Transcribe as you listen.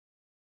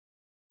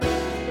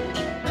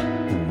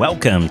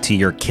Welcome to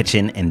your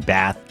kitchen and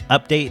bath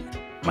update.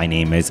 My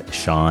name is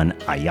Sean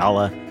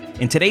Ayala.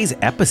 In today's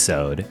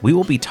episode, we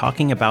will be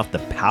talking about the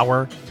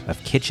power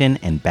of kitchen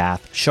and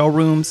bath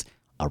showrooms,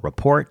 a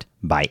report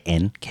by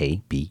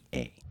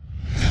NKBA.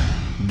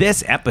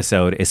 This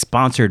episode is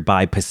sponsored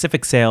by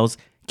Pacific Sales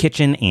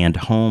Kitchen and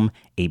Home,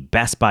 a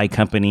Best Buy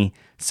company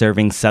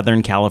serving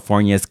Southern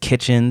California's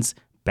kitchens,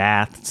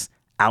 baths,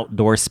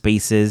 outdoor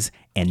spaces,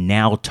 and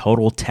now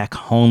total tech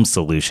home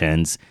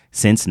solutions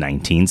since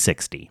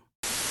 1960.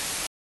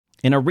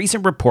 In a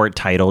recent report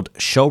titled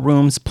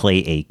Showrooms Play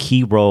a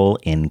Key Role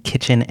in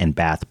Kitchen and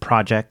Bath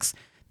Projects,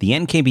 the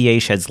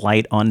NKBA sheds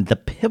light on the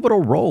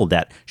pivotal role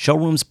that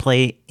showrooms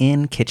play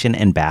in kitchen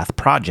and bath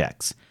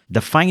projects.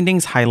 The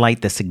findings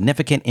highlight the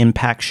significant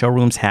impact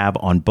showrooms have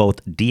on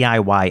both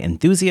DIY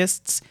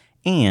enthusiasts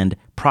and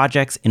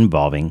projects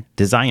involving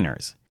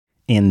designers.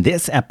 In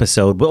this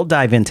episode, we'll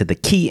dive into the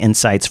key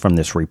insights from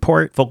this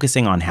report,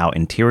 focusing on how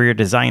interior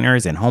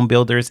designers and home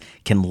builders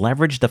can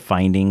leverage the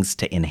findings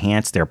to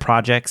enhance their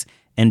projects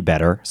and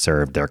better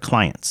serve their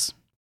clients.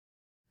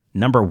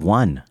 Number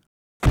 1,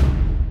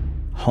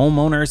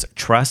 homeowners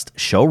trust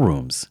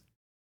showrooms.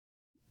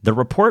 The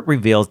report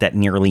reveals that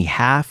nearly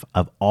half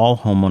of all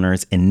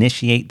homeowners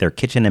initiate their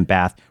kitchen and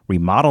bath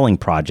remodeling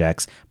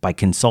projects by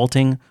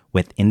consulting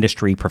with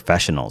industry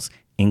professionals,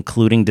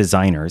 including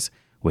designers,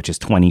 which is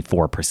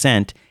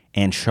 24%,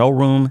 and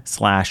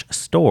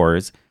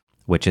showroom/stores,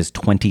 which is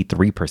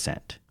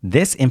 23%.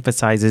 This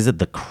emphasizes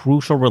the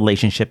crucial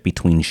relationship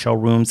between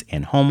showrooms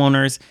and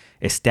homeowners,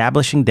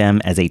 establishing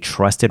them as a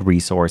trusted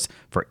resource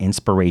for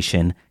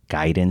inspiration,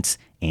 guidance,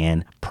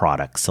 and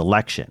product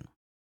selection.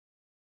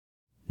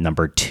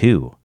 Number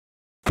 2,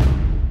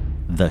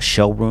 the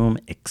showroom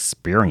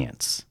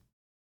experience.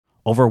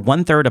 Over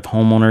 1/3 of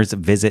homeowners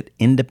visit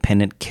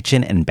independent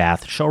kitchen and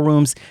bath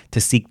showrooms to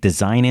seek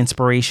design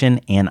inspiration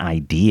and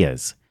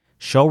ideas.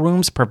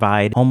 Showrooms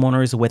provide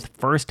homeowners with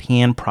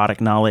first-hand product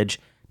knowledge,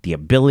 the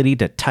ability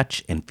to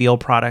touch and feel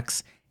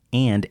products,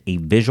 and a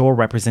visual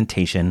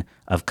representation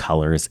of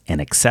colors and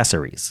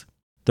accessories.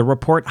 The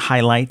report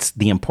highlights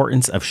the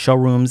importance of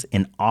showrooms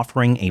in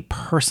offering a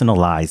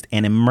personalized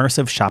and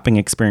immersive shopping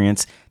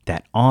experience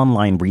that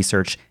online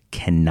research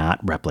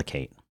cannot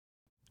replicate.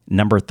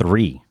 Number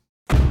 3,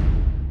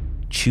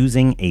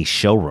 choosing a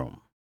showroom.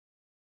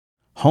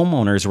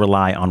 Homeowners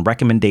rely on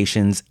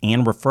recommendations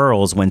and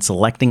referrals when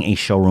selecting a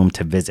showroom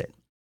to visit.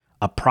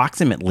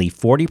 Approximately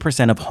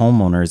 40% of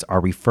homeowners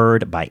are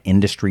referred by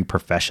industry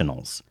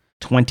professionals.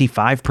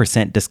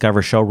 25%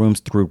 discover showrooms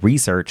through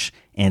research,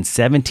 and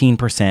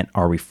 17%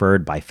 are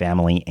referred by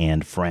family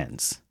and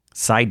friends.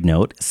 Side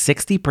note,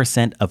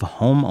 60% of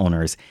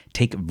homeowners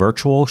take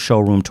virtual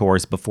showroom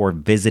tours before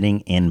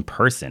visiting in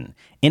person,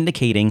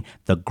 indicating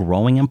the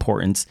growing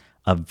importance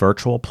of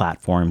virtual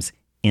platforms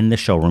in the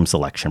showroom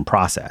selection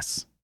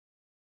process.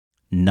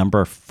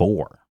 Number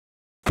 4,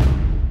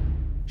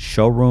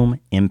 showroom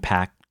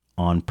impact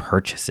on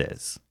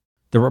purchases.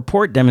 The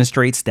report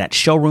demonstrates that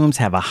showrooms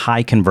have a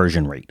high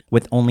conversion rate,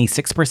 with only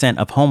 6%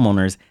 of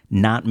homeowners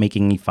not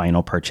making a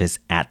final purchase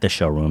at the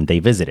showroom they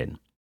visited.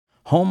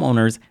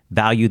 Homeowners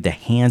value the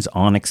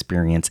hands-on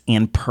experience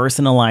and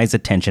personalized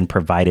attention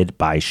provided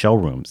by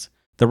showrooms.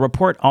 The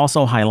report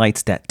also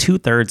highlights that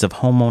 2/3 of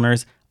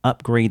homeowners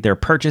upgrade their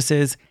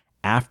purchases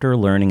after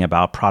learning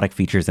about product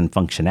features and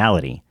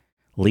functionality,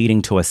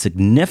 leading to a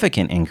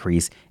significant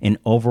increase in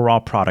overall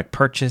product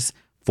purchase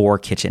for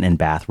kitchen and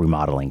bath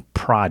remodeling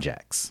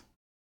projects.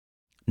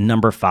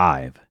 Number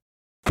 5,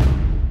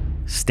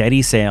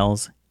 steady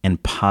sales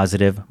and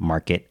positive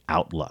market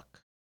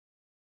outlook.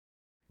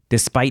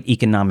 Despite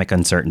economic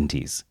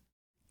uncertainties,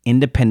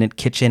 independent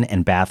kitchen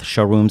and bath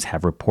showrooms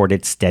have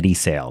reported steady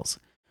sales,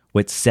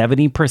 with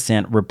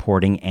 70%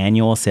 reporting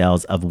annual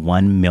sales of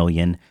 $1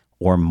 million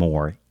or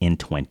more in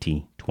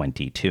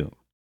 2022.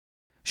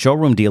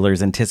 Showroom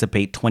dealers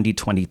anticipate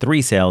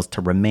 2023 sales to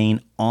remain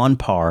on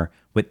par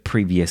with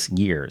previous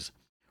years,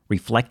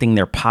 reflecting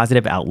their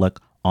positive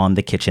outlook on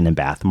the kitchen and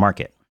bath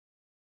market.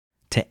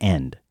 To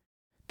end,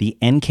 the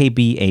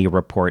NKBA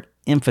report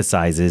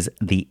emphasizes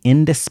the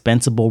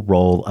indispensable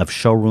role of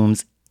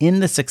showrooms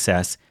in the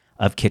success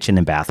of kitchen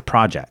and bath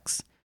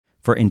projects.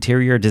 For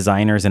interior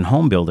designers and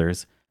home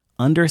builders,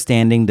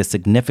 understanding the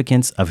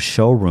significance of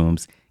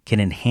showrooms can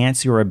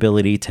enhance your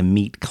ability to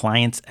meet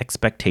clients'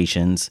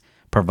 expectations,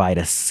 provide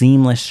a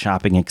seamless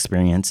shopping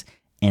experience,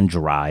 and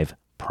drive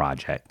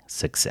project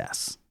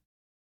success.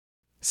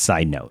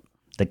 Side note,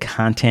 the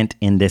content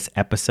in this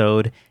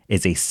episode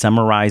is a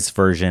summarized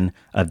version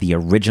of the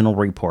original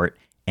report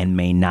and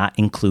may not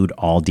include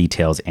all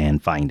details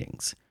and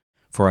findings.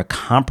 For a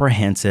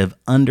comprehensive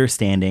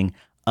understanding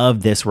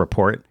of this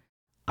report,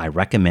 I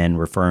recommend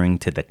referring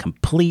to the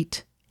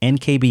complete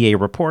NKBA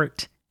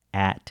report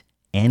at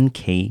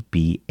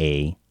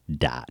nkba.org.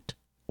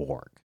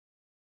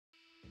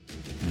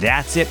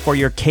 That's it for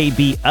your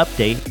KB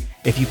update.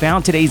 If you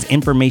found today's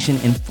information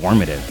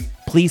informative,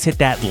 please hit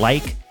that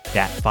like,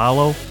 that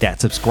follow,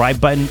 that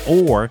subscribe button,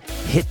 or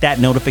hit that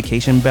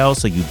notification bell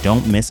so you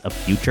don't miss a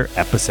future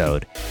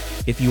episode.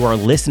 If you are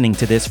listening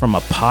to this from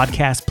a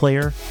podcast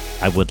player,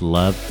 I would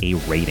love a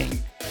rating.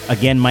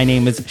 Again, my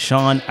name is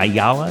Sean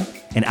Ayala,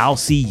 and I'll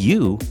see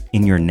you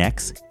in your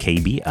next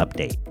KB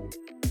update.